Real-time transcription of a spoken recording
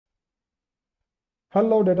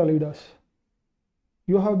Hello data leaders.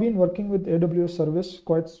 You have been working with AWS service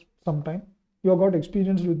quite some time. You have got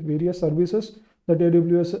experience with various services that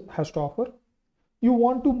AWS has to offer. You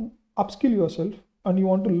want to upskill yourself and you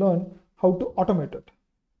want to learn how to automate it.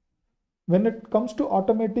 When it comes to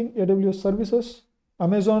automating AWS services,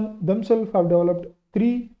 Amazon themselves have developed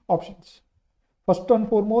three options. First and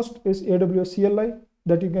foremost is AWS CLI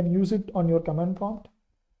that you can use it on your command prompt.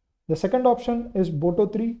 The second option is Boto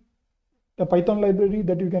 3, a Python library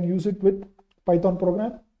that you can use it with Python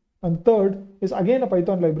program. And third is again a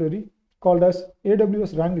Python library called as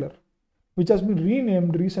AWS Wrangler, which has been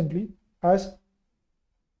renamed recently as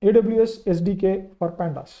AWS SDK for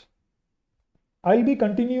Pandas. I'll be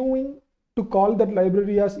continuing to call that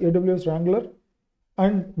library as AWS Wrangler,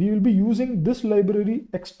 and we will be using this library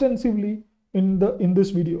extensively in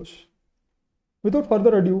this videos. Without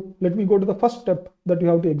further ado, let me go to the first step that you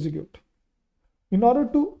have to execute. In order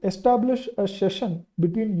to establish a session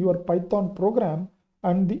between your Python program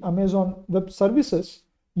and the Amazon Web Services,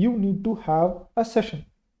 you need to have a session.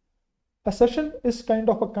 A session is kind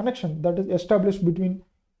of a connection that is established between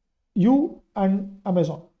you and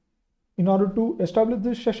Amazon. In order to establish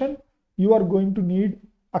this session, you are going to need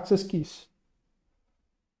access keys.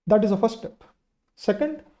 That is the first step.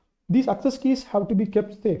 Second, these access keys have to be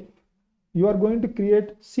kept safe. You are going to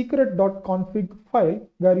create secret.config file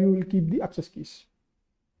where you will keep the access keys.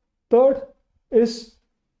 Third is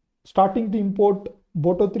starting to import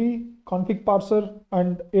Boto 3, config parser,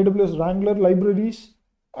 and AWS Wrangler libraries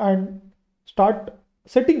and start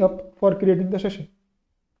setting up for creating the session.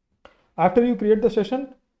 After you create the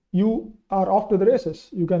session, you are off to the races.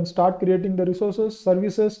 You can start creating the resources,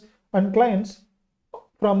 services, and clients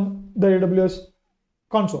from the AWS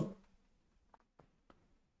console.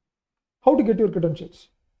 How to get your credentials?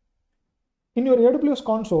 In your AWS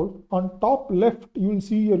console, on top left, you will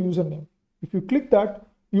see your username. If you click that,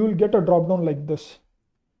 you will get a drop-down like this.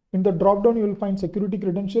 In the drop-down, you will find security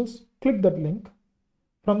credentials. Click that link.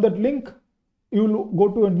 From that link, you will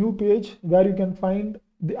go to a new page where you can find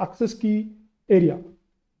the access key area.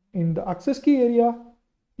 In the access key area,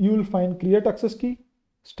 you will find create access key,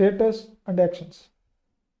 status, and actions.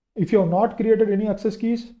 If you have not created any access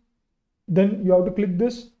keys, then you have to click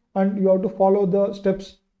this and you have to follow the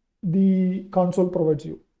steps the console provides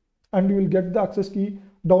you, and you will get the access key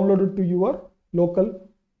downloaded to your local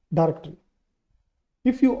directory.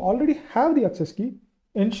 If you already have the access key,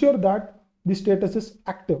 ensure that the status is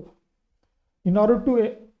active. In order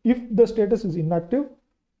to, if the status is inactive,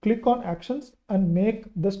 click on actions and make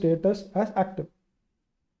the status as active.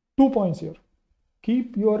 2 points here.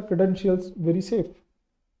 Keep your credentials very safe.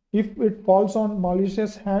 If it falls on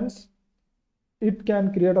malicious hands, it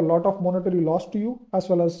can create a lot of monetary loss to you as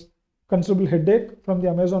well as considerable headache from the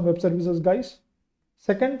Amazon Web Services guys.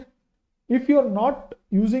 Second, if you're not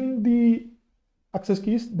using the access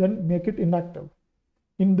keys, then make it inactive.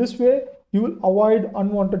 In this way, you will avoid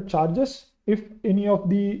unwanted charges if any of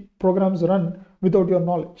the programs run without your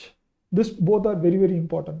knowledge. This both are very, very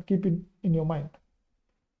important. Keep it in your mind.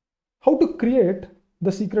 How to create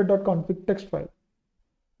the secret.config text file?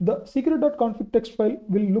 The secret.config text file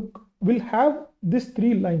will have these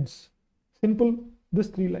 3 lines. Simple, these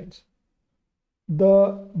 3 lines.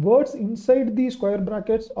 The words inside the square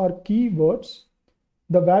brackets are keywords.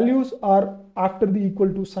 The values are after the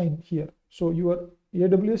equal to sign here. So your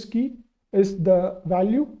AWS key is the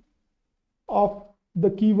value of the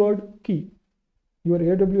keyword key. Your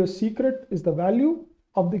AWS secret is the value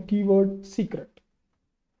of the keyword secret.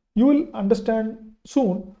 You will understand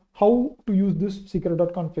soon how to use this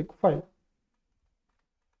secret.config file.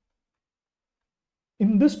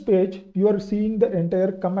 In this page, you are seeing the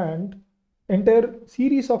entire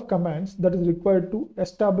series of commands that is required to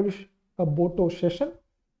establish a Boto session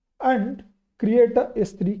and create a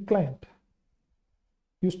S3 client.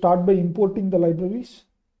 You start by importing the libraries.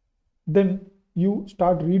 Then you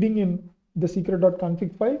start reading in the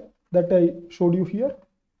secret.config file that I showed you here.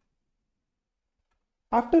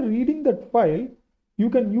 After reading that file, you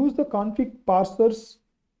can use the config parsers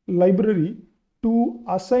library to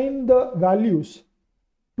assign the values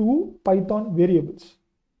to Python variables.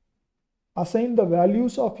 Assign the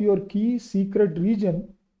values of your key secret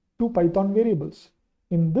region to Python variables.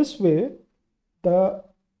 In this way, the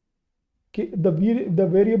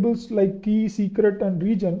variables like key, secret, and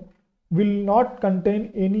region will not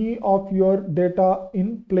contain any of your data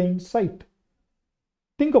in plain sight.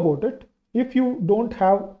 Think about it. If you don't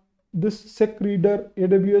have this sec reader,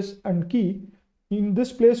 AWS, and key, in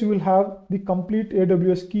this place you will have the complete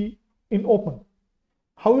AWS key in open.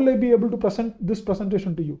 How will I be able to present this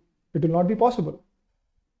presentation to you? It will not be possible.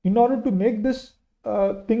 In order to make this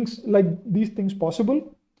things like these things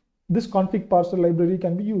possible, this config parser library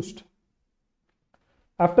can be used.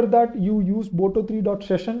 After that, you use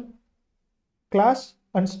boto3.session class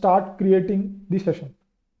and start creating the session.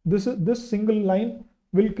 This single line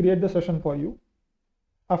will create the session for you.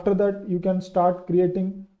 After that, you can start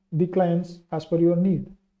creating the clients as per your need.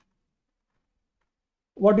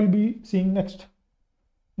 What we'll be seeing next?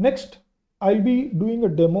 Next, I'll be doing a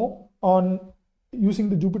demo on using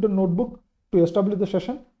the Jupyter Notebook to establish the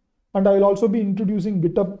session, and I will also be introducing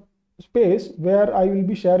GitHub space where I will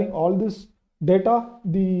be sharing all this data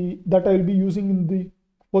that I will be using in the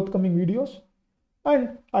forthcoming videos.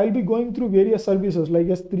 And I'll be going through various services like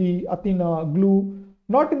S3, Athena, Glue,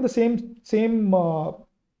 not in the same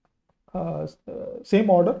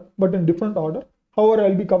order, but in different order. However,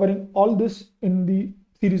 I'll be covering all this in the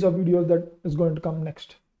series of videos that is going to come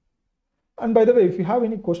next. And by the way, if you have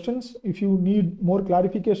any questions, if you need more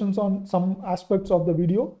clarifications on some aspects of the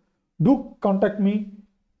video, do contact me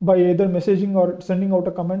by either messaging or sending out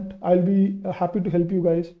a comment. I'll be happy to help you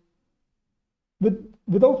guys.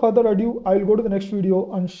 Without further ado, I'll go to the next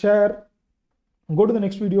video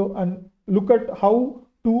and look at how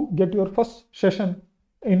to get your first session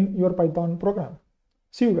in your Python program.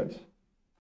 See you guys.